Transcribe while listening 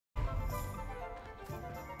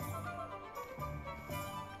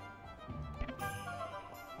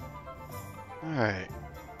Alright.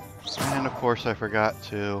 And of course I forgot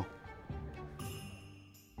to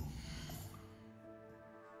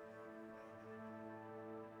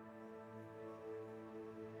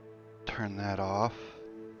turn that off.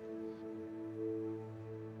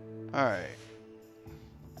 Alright.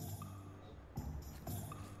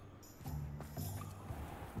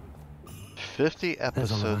 "50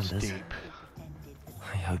 episodes deep."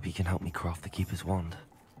 I hope he can help me craft the Keeper's Wand.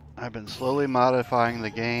 I've been slowly modifying the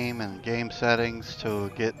game and game settings to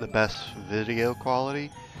get the best video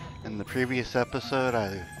quality. In the previous episode,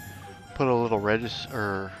 I put a little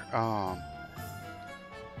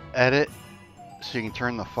edit so you can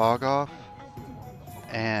turn the fog off,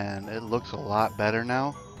 and it looks a lot better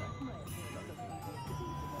now.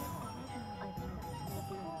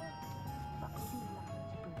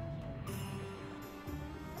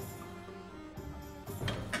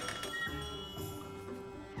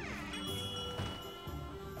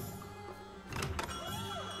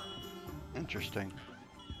 Interesting.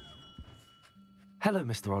 Hello,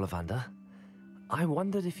 Mr. Ollivander. I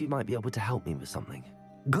wondered if you might be able to help me with something.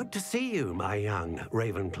 Good to see you, my young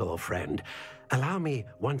Ravenclaw friend. Allow me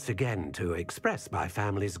once again to express my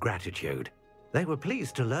family's gratitude. They were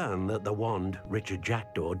pleased to learn that the wand Richard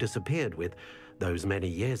Jackdaw disappeared with those many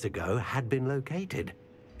years ago had been located,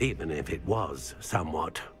 even if it was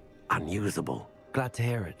somewhat unusable. Glad to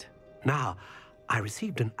hear it. Now, I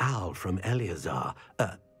received an owl from Eleazar,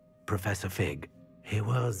 Professor Fig. He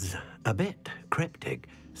was a bit cryptic,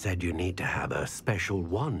 said you need to have a special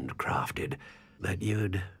wand crafted, that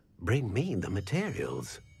you'd bring me the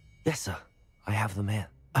materials. Yes, sir. I have them here.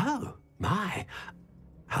 Oh, my.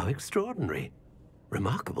 How extraordinary.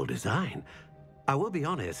 Remarkable design. I will be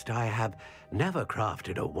honest, I have never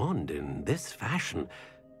crafted a wand in this fashion.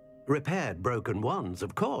 Repaired broken wands,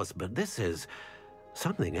 of course, but this is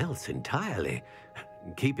something else entirely.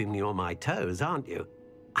 Keeping me on my toes, aren't you?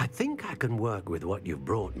 I think I can work with what you've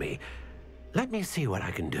brought me. Let me see what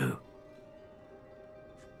I can do.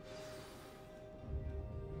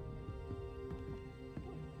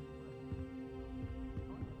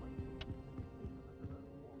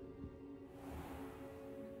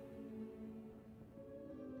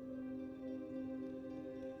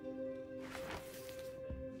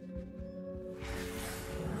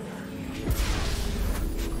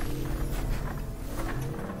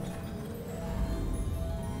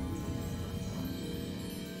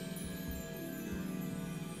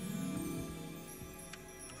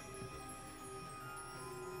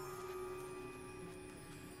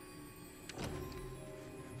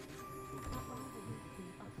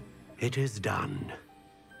 It is done.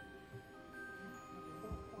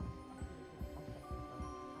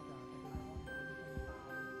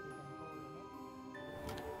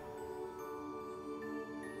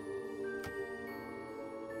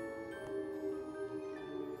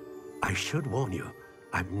 I should warn you,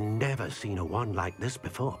 I've never seen a wand like this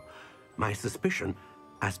before. My suspicion,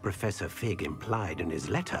 as Professor Fig implied in his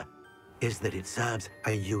letter, is that it serves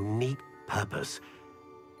a unique purpose.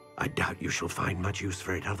 I doubt you shall find much use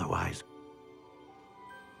for it otherwise.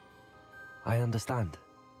 I understand.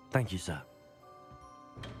 Thank you, sir.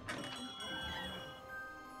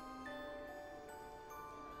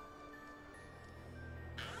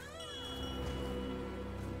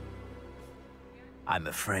 I'm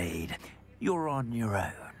afraid you're on your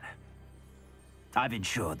own. I've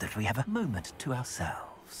ensured that we have a moment to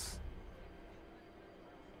ourselves.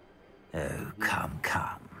 Oh, come,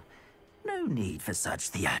 come. No need for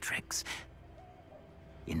such theatrics.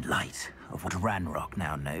 In light of what Ranrock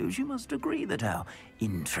now knows, you must agree that our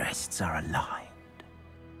interests are aligned.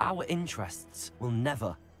 Our interests will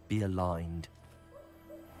never be aligned.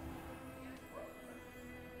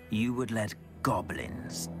 You would let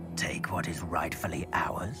goblins take what is rightfully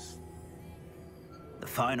ours? The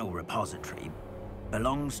final repository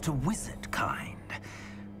belongs to wizard kind.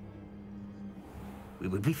 We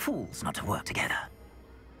would be fools not to work together.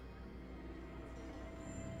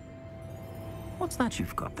 What's that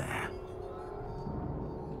you've got there?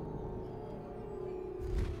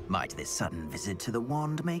 Might this sudden visit to the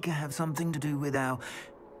Wand Maker have something to do with our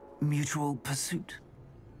mutual pursuit?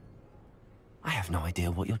 I have no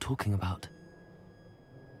idea what you're talking about.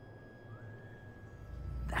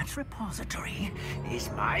 That repository is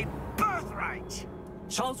my birthright!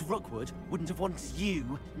 Charles Rookwood wouldn't have wanted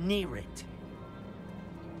you near it.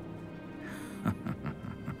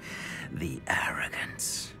 The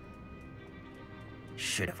arrogance.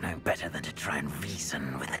 Should have known better than to try and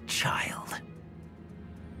reason with a child.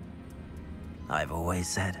 I've always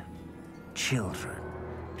said, children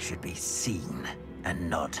should be seen and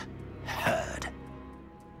not heard.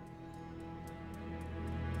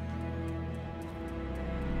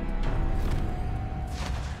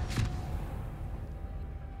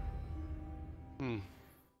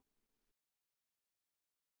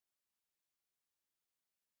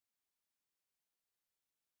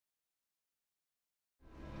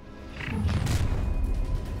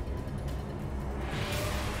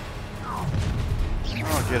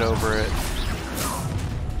 get over it.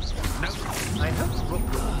 No, I hope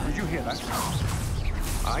Rookwood. Did you hear that?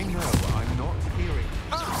 I know I'm not hearing.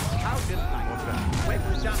 How did I? When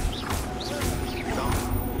was that?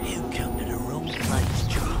 You come to the wrong place,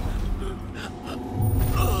 John.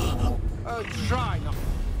 Oh, try not.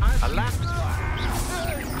 Alas.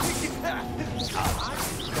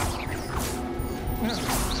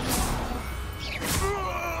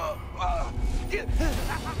 You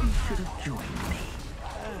should have joined me.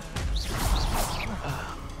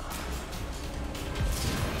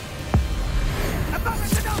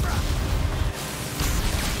 Abracadabra!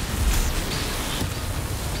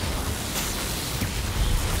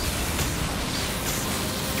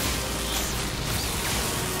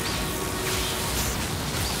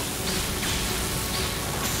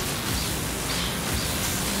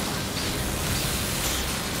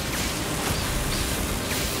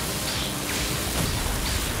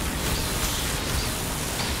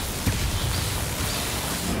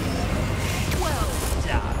 Well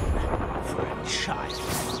done for a child.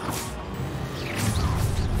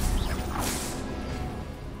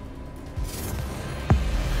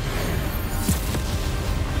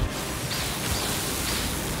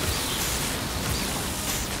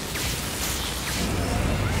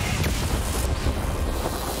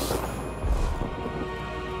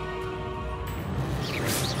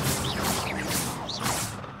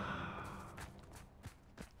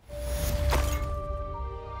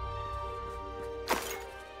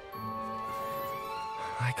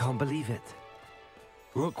 I can't believe it.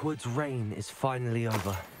 Rookwood's reign is finally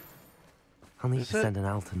over. I'll need Is to it? send an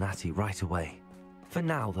Alternati right away. For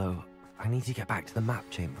now, though, I need to get back to the map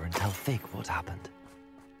chamber and tell Fig what happened.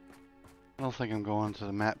 I don't think I'm going to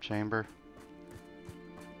the map chamber.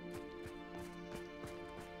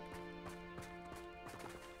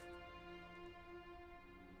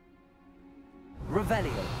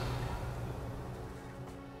 Revelio.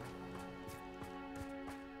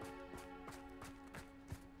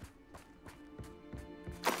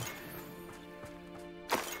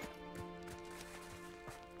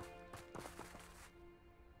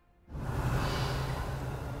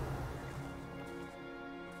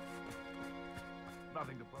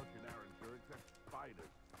 Nothing to poke in Arrowsure except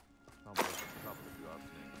spiders. Someplace to trouble if you ask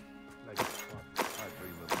me. Like what? I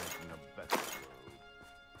dream of making a better world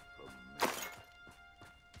for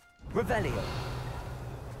me. Revelio.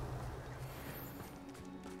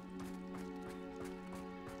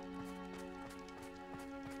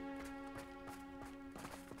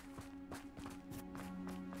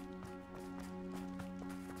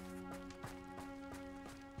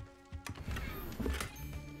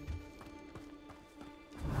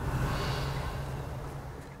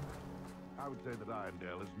 I would say that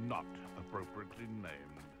Irondale is not appropriately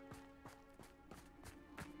named.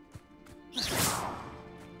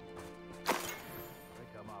 They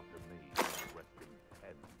come after me, rest in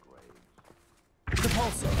 10 graves.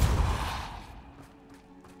 Repulsor.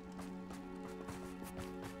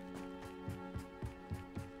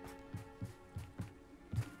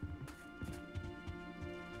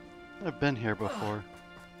 I've been here before.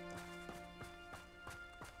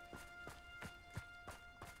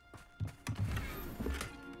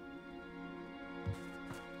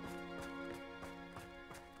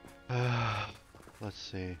 Let's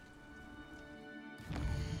see.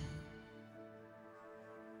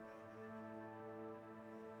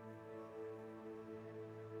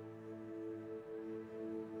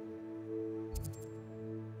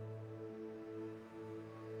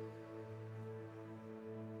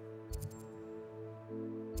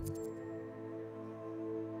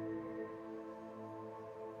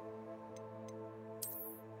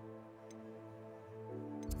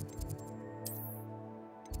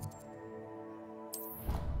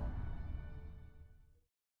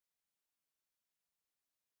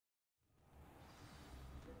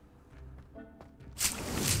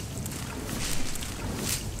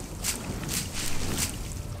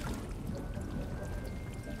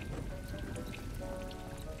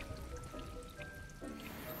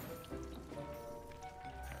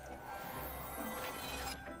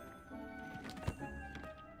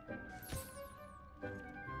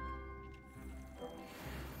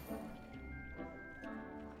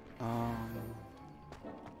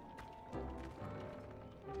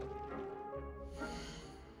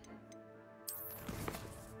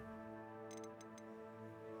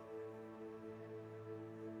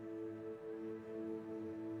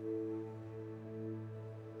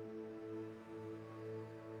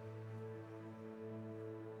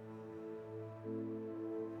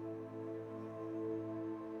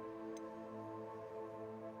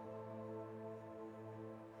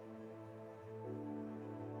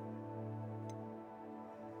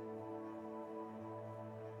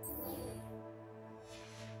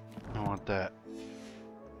 I want that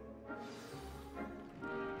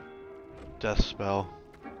death spell.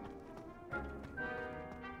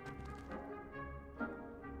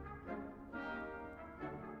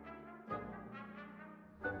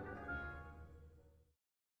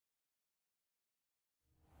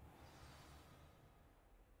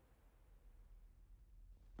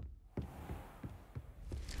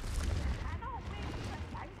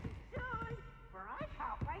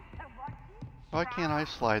 Why can't I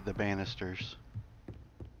slide the banisters?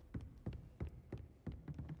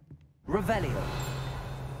 Revelio.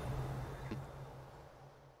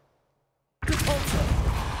 Catapulta.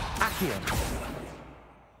 Accio.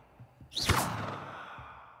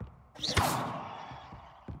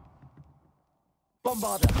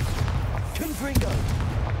 Bombarda. Confringo.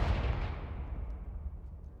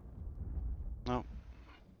 Nope.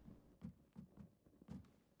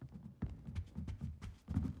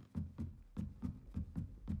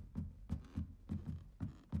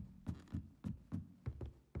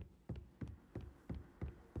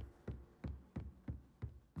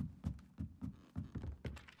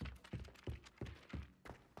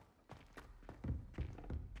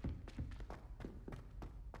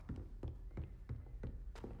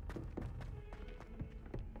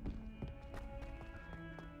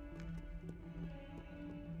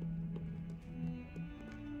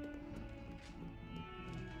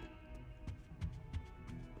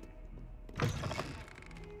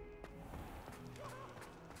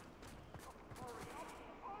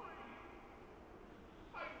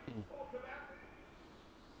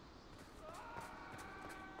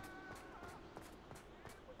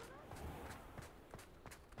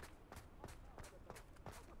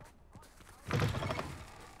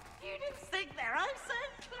 You didn't think they're oh so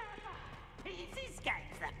clever. Peasy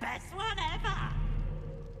Skate's the best one ever.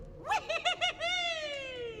 Whee!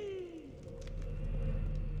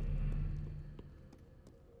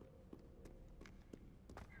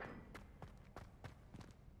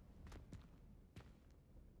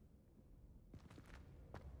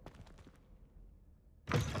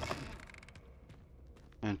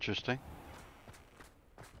 Interesting.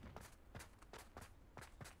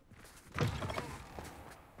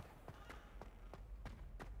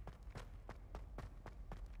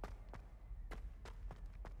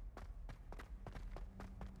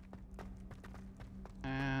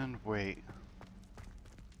 And wait.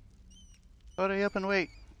 Hurry up and wait.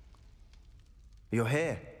 You're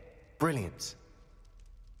here. Brilliant.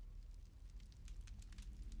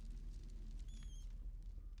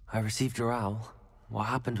 I received your owl. What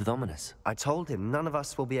happened with Ominous? I told him none of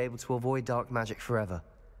us will be able to avoid dark magic forever.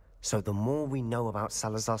 So the more we know about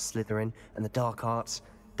Salazar Slytherin and the dark arts,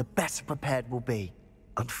 the better prepared we'll be.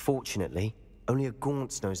 Unfortunately, only a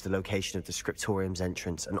Gaunt knows the location of the Scriptorium's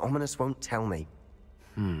entrance, and Ominous won't tell me.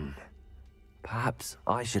 Perhaps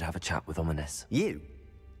I should have a chat with Ominous. You?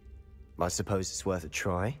 I suppose it's worth a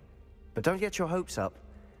try. But don't get your hopes up.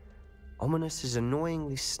 Ominous is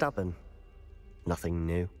annoyingly stubborn. Nothing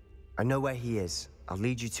new. I know where he is. I'll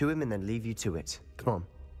lead you to him and then leave you to it. Come on.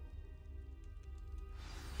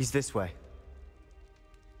 He's this way.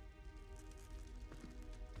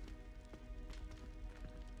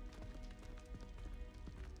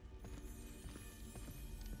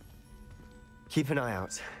 Keep an eye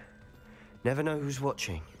out. Never know who's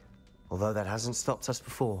watching. Although that hasn't stopped us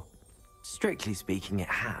before. Strictly speaking, it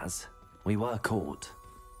has. We were caught.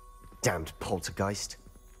 Damned poltergeist.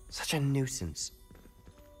 Such a nuisance.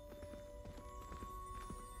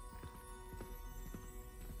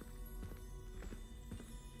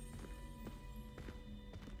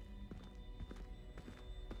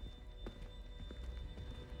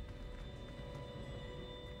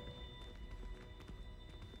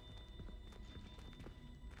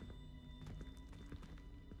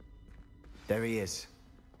 There he is.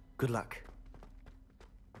 Good luck.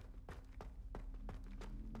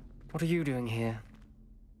 What are you doing here?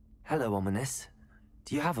 Hello, Ominous.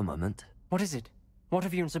 Do you have a moment? What is it? What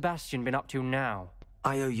have you and Sebastian been up to now?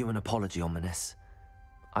 I owe you an apology, Ominous.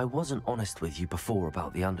 I wasn't honest with you before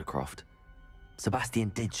about the Undercroft. Sebastian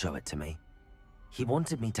did show it to me. He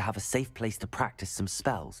wanted me to have a safe place to practice some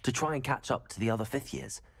spells, to try and catch up to the other fifth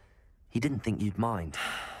years. He didn't think you'd mind.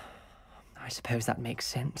 I suppose that makes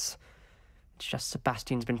sense. It's just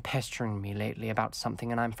Sebastian's been pestering me lately about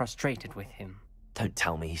something and I'm frustrated with him. Don't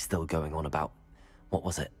tell me he's still going on about, what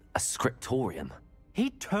was it, a scriptorium?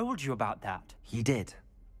 He told you about that. He did.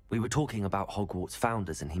 We were talking about Hogwarts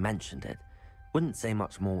founders and he mentioned it. Wouldn't say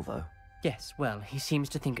much more, though. Yes, well, he seems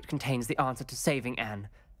to think it contains the answer to saving Anne.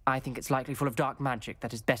 I think it's likely full of dark magic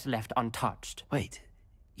that is better left untouched. Wait,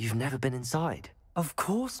 you've never been inside? Of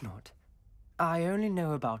course not. I only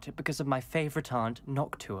know about it because of my favorite aunt,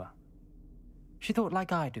 Noctua. She thought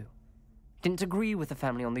like I do. Didn't agree with the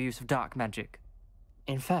family on the use of dark magic.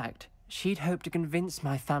 In fact, she'd hoped to convince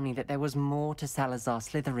my family that there was more to Salazar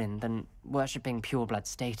Slytherin than worshipping pureblood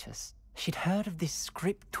status. She'd heard of this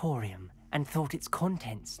scriptorium and thought its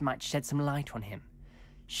contents might shed some light on him.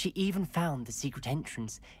 She even found the secret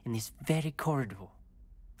entrance in this very corridor.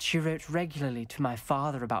 She wrote regularly to my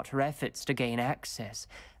father about her efforts to gain access,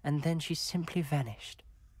 and then she simply vanished.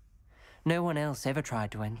 No one else ever tried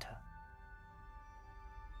to enter.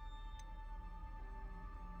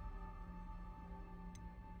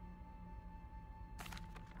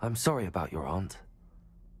 I'm sorry about your aunt.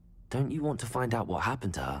 Don't you want to find out what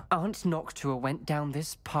happened to her? Aunt Noctua went down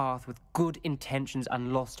this path with good intentions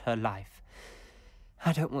and lost her life.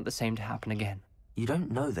 I don't want the same to happen again. You don't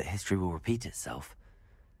know that history will repeat itself.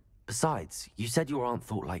 Besides, you said your aunt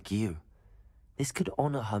thought like you. This could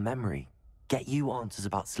honor her memory, get you answers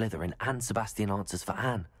about Slytherin and Sebastian answers for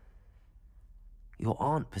Anne. Your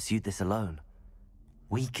aunt pursued this alone.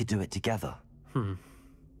 We could do it together.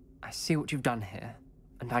 I see what you've done here,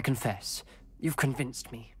 and I confess, you've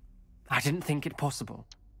convinced me. I didn't think it possible.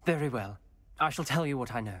 Very well. I shall tell you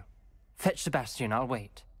what I know. Fetch Sebastian, I'll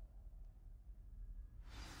wait.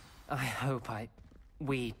 I hope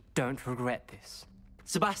we don't regret this.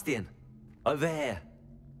 Sebastian! Over here!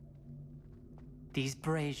 These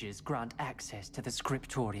braziers grant access to the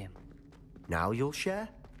scriptorium. Now you'll share?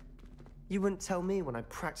 You wouldn't tell me when I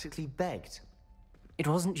practically begged. It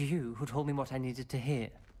wasn't you who told me what I needed to hear.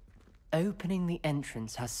 Opening the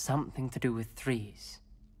entrance has something to do with threes.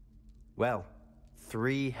 Well,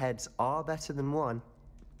 3 heads are better than 1.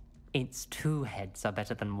 Its 2 heads are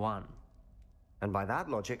better than 1. And by that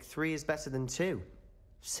logic, 3 is better than 2.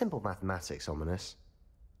 Simple mathematics, Ominous.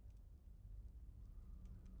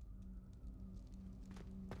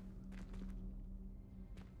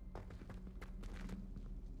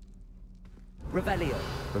 Revelio.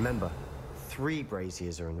 Remember, 3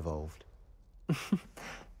 braziers are involved.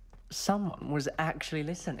 Someone was actually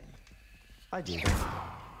listening. I do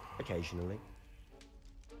that. Occasionally.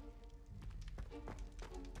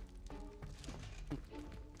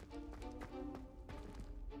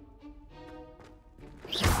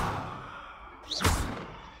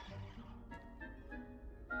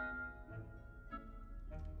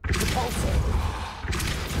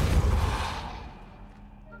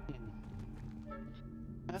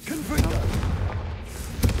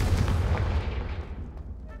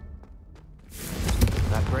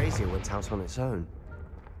 That brazier went out on its own.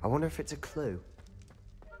 I wonder if it's a clue.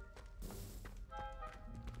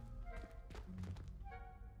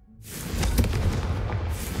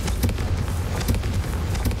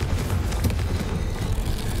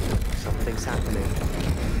 Something's happening.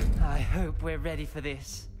 I hope we're ready for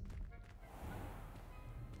this.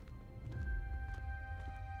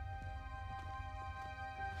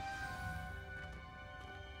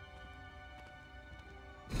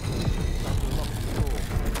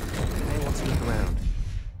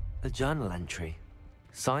 A journal entry,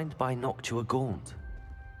 signed by Noctua Gaunt.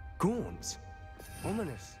 Gaunt?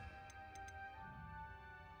 Ominous.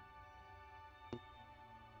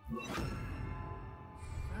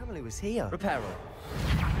 Family was here. Reparo.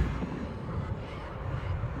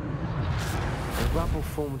 The rubble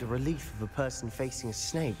formed a relief of a person facing a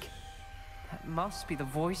snake. That must be the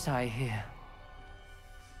voice I hear.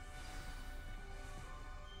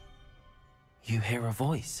 You hear a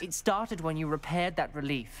voice? It started when you repaired that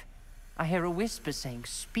relief. I hear a whisper saying,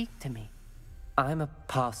 "Speak to me." I'm a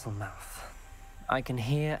parcel mouth. I can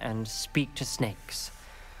hear and speak to snakes.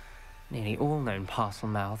 Nearly all known parcel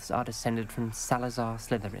mouths are descended from Salazar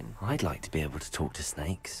Slytherin. I'd like to be able to talk to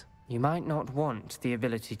snakes. You might not want the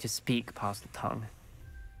ability to speak parcel tongue.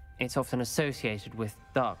 It's often associated with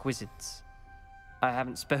dark wizards. I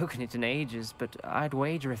haven't spoken it in ages, but I'd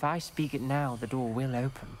wager if I speak it now, the door will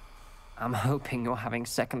open. I'm hoping you're having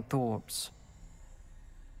second thoughts.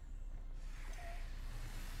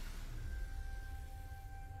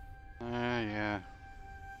 Yeah.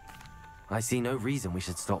 I see no reason we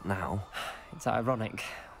should stop now. It's ironic.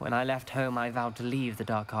 When I left home, I vowed to leave the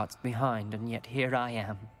dark arts behind, and yet here I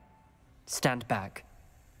am. Stand back.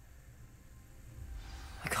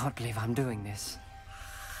 I can't believe I'm doing this.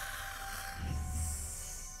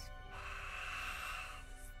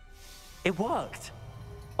 It worked!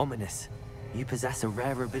 Ominous, you possess a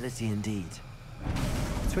rare ability indeed.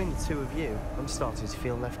 Between the 2 of you, I'm starting to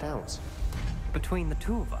feel left out. Between the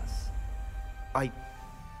 2 of us?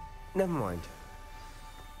 Never mind.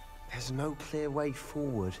 There's no clear way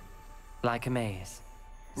forward. Like a maze.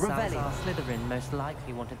 Salazar Slytherin most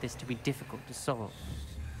likely wanted this to be difficult to solve.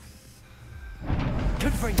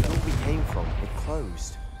 Confringo! Where we came from, it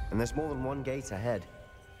closed. And there's more than one gate ahead.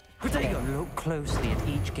 Then look closely at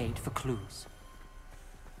each gate for clues.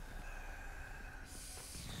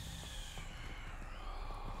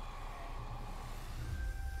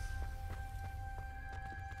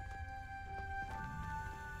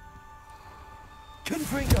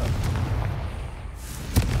 Confringo!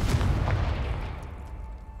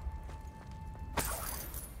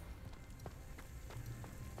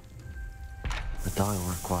 The dial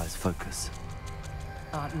requires focus.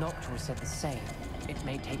 Aunt Noctua said the same. It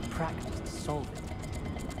may take practice to solve it.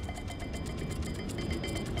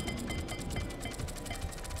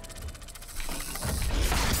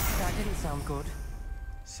 That didn't sound good.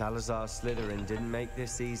 Salazar Slytherin didn't make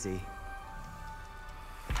this easy.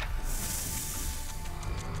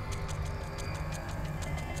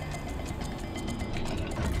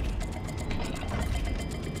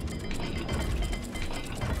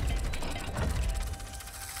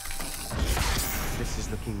 This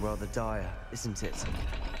is looking rather dire, isn't it?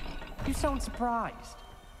 You sound surprised.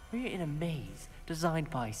 We're in a maze designed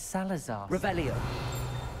by Salazar. Revelio!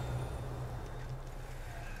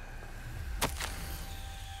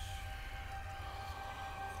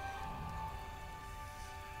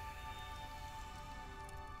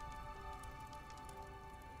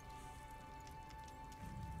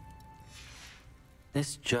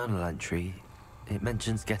 This journal entry, it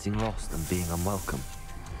mentions getting lost and being unwelcome.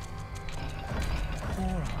 Poor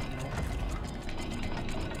Aunt Noctua.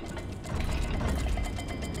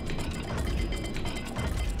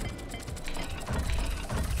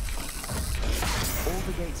 All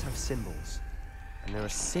the gates have symbols, and there are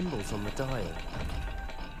symbols on the dial.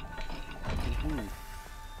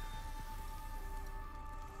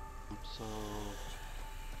 So,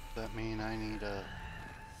 that mean I need a...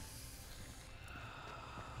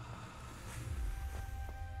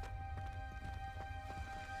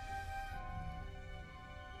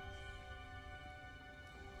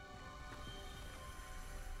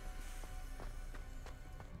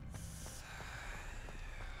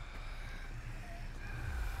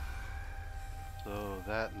 So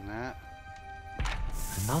that and that.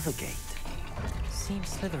 Another gate.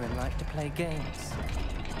 Seems Slytherin like to play games.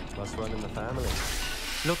 Must run in the family.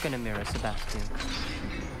 Look in a mirror, Sebastian.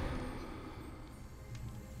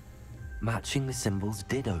 Matching the symbols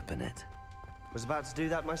did open it. Was about to do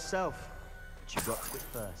that myself, but you got to it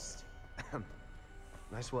first.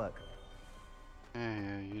 Nice work.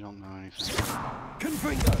 Yeah, you don't know anything.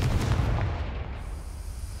 Confringo!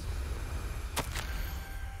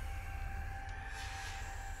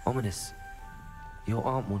 Ominous, your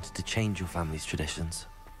aunt wanted to change your family's traditions.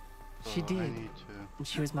 She So I did. need to And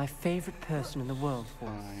she was my favorite person in the world for it.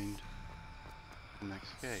 find the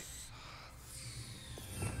next gate.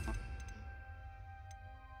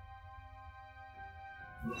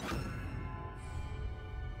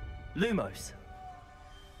 Lumos.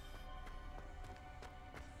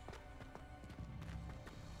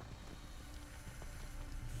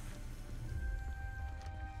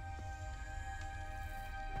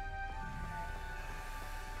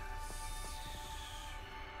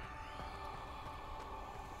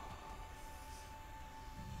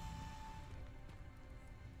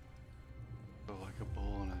 So like a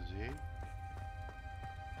bull and a Z.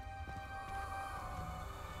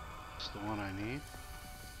 That's the one I need.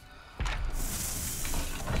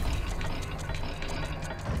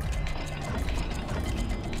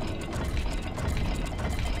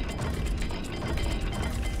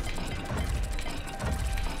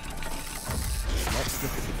 Let's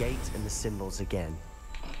look at the gate and the symbols again.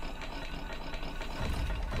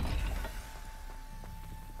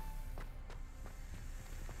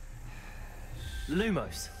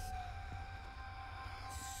 Lumos.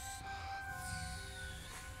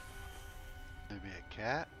 Maybe a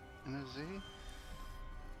cat and a Z?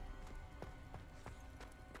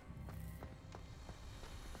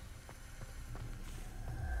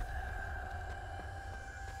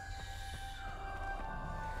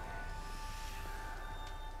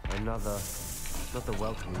 Not the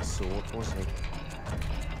welcoming sort, was he?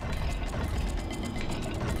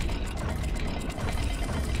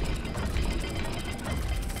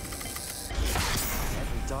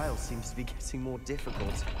 Every dial seems to be getting more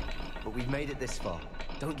difficult, but we've made it this far.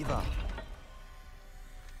 Don't give up.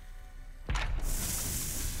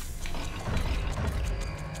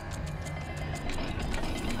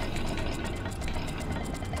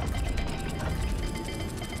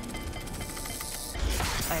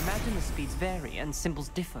 I imagine the speeds vary and symbols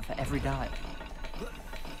differ for every dial.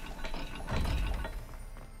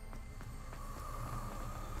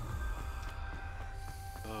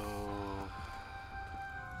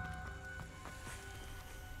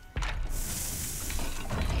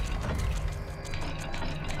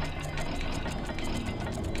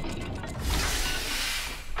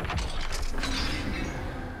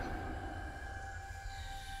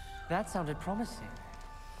 That sounded promising.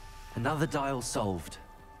 Another dial solved.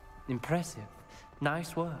 Impressive.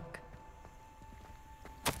 Nice work.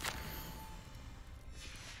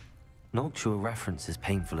 Noctua references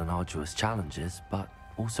painful and arduous challenges, but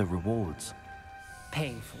also rewards.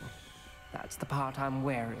 Painful. That's the part I'm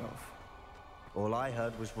wary of. All I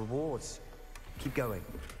heard was rewards. Keep going.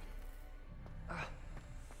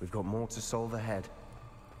 We've got more to solve ahead.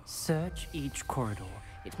 Search each corridor.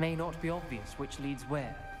 It may not be obvious which leads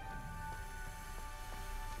where.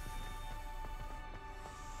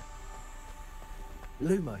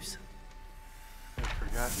 Lumos. I've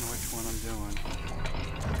forgotten which one I'm doing.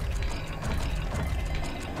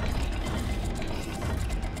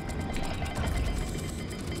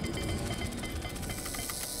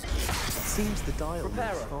 It seems the dial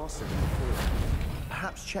moves faster than before.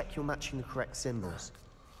 Perhaps check you're matching the correct symbols.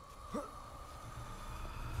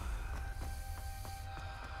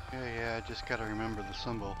 Yeah, I just gotta remember the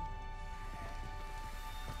symbol.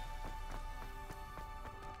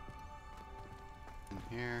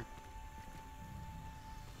 In here.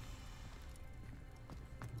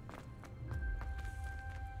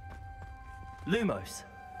 Lumos.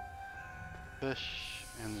 Fish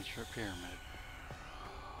and the pyramid.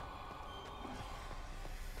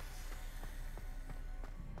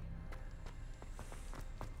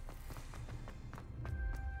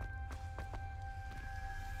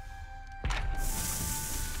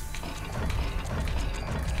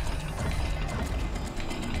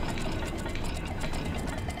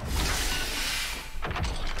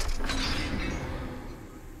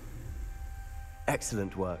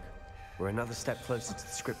 Excellent work. We're another step closer to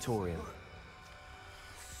the scriptorium.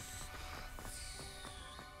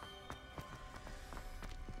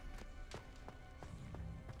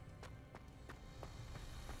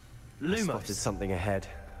 Lumos. Spotted something ahead.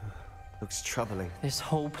 Looks troubling. This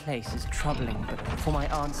whole place is troubling, but for my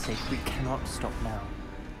aunt's sake, we cannot stop now.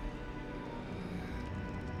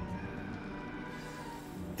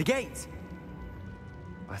 The gate!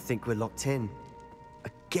 I think we're locked in.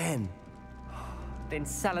 Again. Then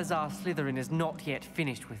Salazar Slytherin is not yet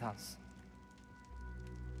finished with us.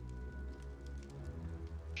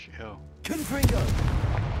 Chill. Confringo!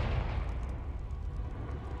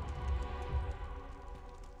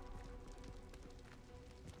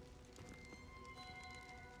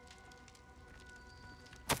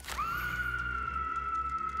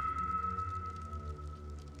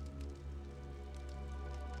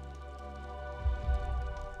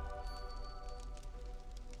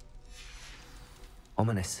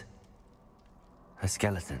 Ominous. A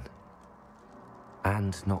skeleton.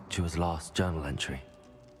 And Noctua's last journal entry.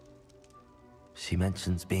 She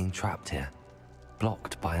mentions being trapped here,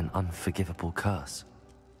 blocked by an unforgivable curse.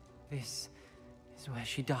 This is where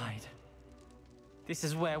she died. This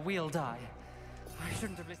is where we'll die. I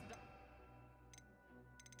shouldn't have listened.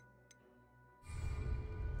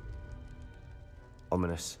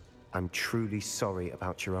 Ominous, I'm truly sorry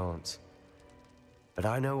about your aunt. But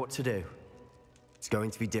I know what to do. It's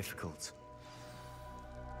going to be difficult.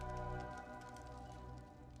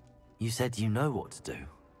 You said you know what to do.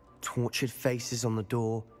 Tortured faces on the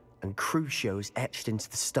door and Crucios etched into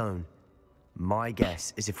the stone. My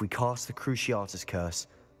guess is if we cast the Cruciatus curse,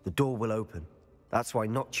 the door will open. That's why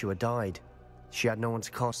Noctua died. She had no one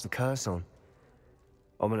to cast the curse on.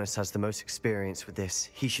 Ominous has the most experience with this.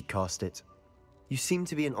 He should cast it. You seem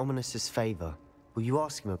to be in Ominous's favor. Will you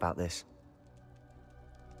ask him about this?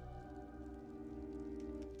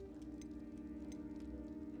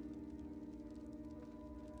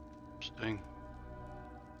 Interesting.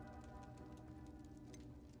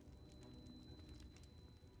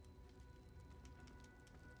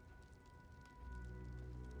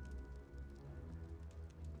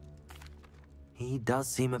 He does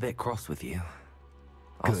seem a bit cross with you.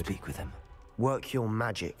 I'll Good. speak with him. Work your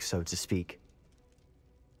magic, so to speak.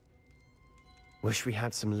 Wish we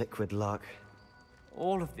had some liquid luck.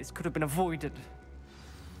 All of this could have been avoided.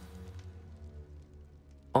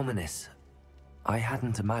 Ominous. I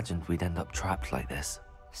hadn't imagined we'd end up trapped like this.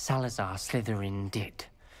 Salazar Slytherin did.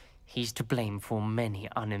 He's to blame for many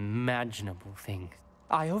unimaginable things.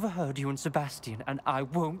 I overheard you and Sebastian, and I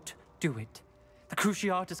won't do it. The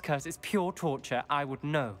Cruciatus curse is pure torture. I would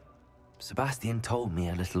know. Sebastian told me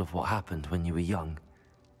a little of what happened when you were young.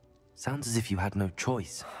 Sounds as if you had no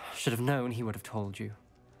choice. Should have known he would have told you.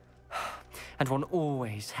 And one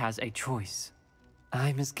always has a choice.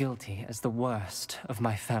 I'm as guilty as the worst of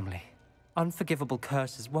my family. Unforgivable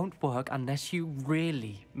curses won't work unless you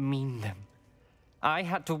really mean them. I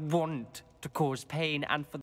had to want to cause pain and for